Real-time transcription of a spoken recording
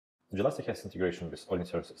Jelastic has integration with Odin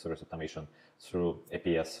service automation through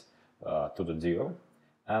APS 2.0,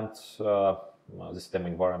 and this demo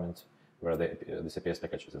environment where this APS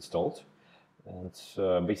package is installed.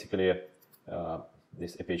 And basically,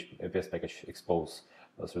 this APS package exposes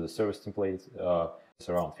through the service template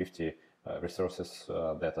around 50 resources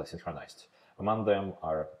that are synchronized. Among them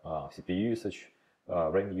are CPU usage,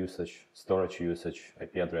 RAM usage, storage usage,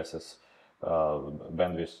 IP addresses,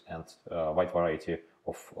 bandwidth, and a wide variety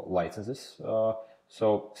of licenses.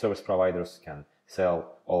 So service providers can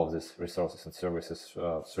sell all of these resources and services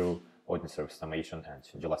through Odin Service Automation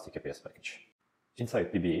and Jelastic APS package.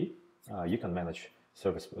 Inside PBA, you can manage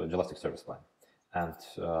Jelastic Service Plan and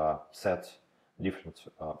set different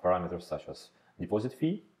parameters such as deposit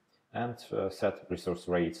fee and set resource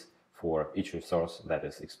rates for each resource that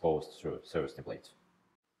is exposed through service template.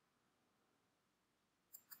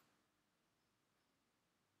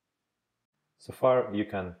 So far, you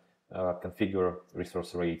can configure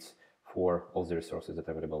resource rates for all the resources that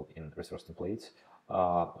are available in resource templates.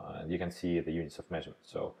 You can see the units of measurement.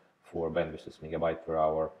 So for bandwidth is megabyte per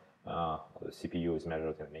hour, the CPU is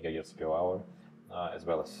measured in megahertz per hour, as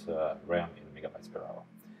well as RAM in megabytes per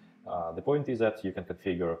hour. The point is that you can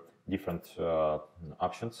configure different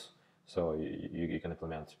options. So you can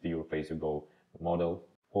implement pure pay-as-you-go model,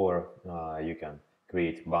 or you can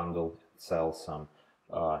create bundle, sell some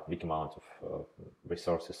big amount of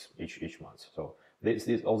resources each month. So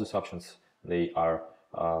all these options, they are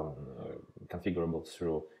configurable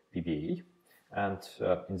through PBA. And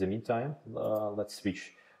in the meantime, let's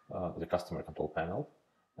switch the customer control panel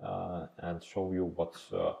and show you what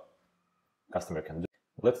customer can do.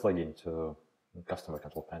 Let's log into customer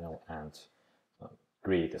control panel and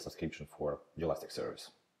create a subscription for Jelastic service.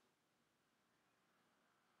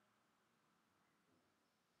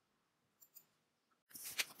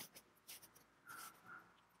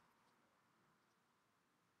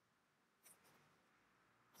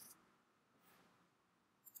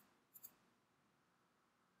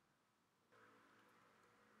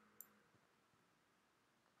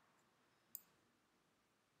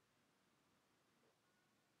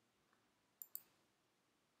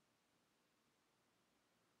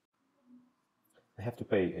 I have to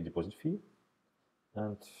pay a deposit fee,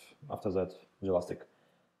 and after that,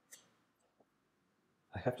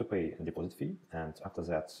 I have to pay a deposit fee, and after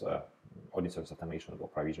that, Odin Service Automation will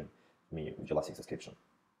provision me Jelastic subscription.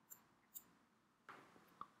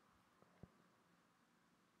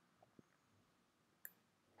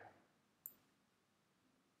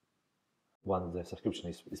 Once the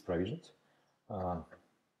subscription is provisioned,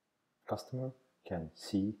 customer can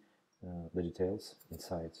see the details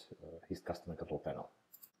inside his customer control panel.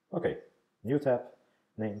 Okay, new tab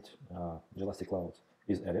named Jelastic Cloud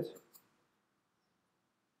is added.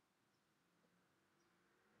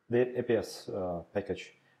 The APS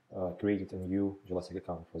package created a new Jelastic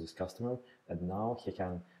account for this customer, and now he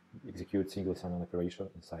can execute single sign-on operation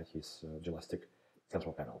inside his Jelastic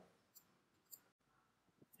control panel.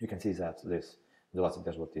 You can see that this Jelastic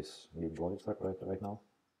dashboard is being loaded right now.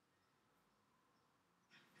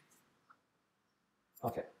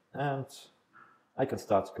 Okay, and I can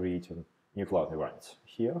start creating new cloud environments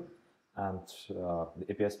here, and the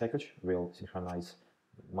APS package will synchronize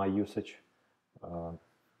my usage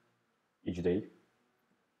each day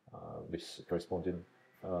with corresponding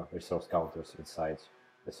resource counters inside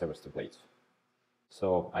the service template.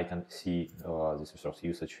 So I can see this resource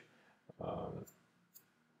usage,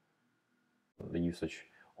 the usage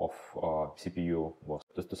of CPU was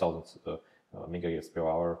 2000 megahertz per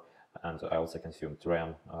hour, and I also consumed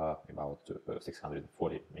RAM about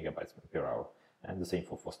 640 megabytes per hour, and the same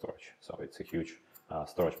for storage. So it's a huge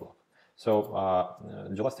storage block. So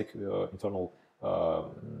Jelastic internal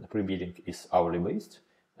pre-billing is hourly based,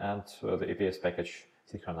 and the APS package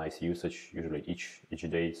synchronize usage usually each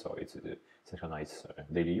day, so it's synchronized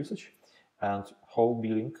daily usage, and whole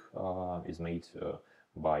billing is made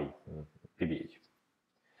by PBA.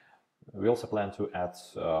 We also plan to add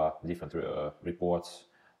different reports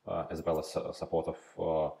as well as support of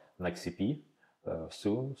NextCP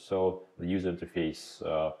soon, so the user interface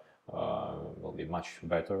will be much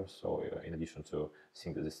better. So in addition to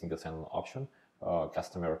the single sign-on option,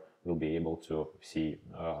 customer will be able to see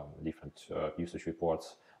different usage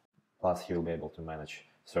reports, plus he will be able to manage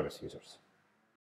service users.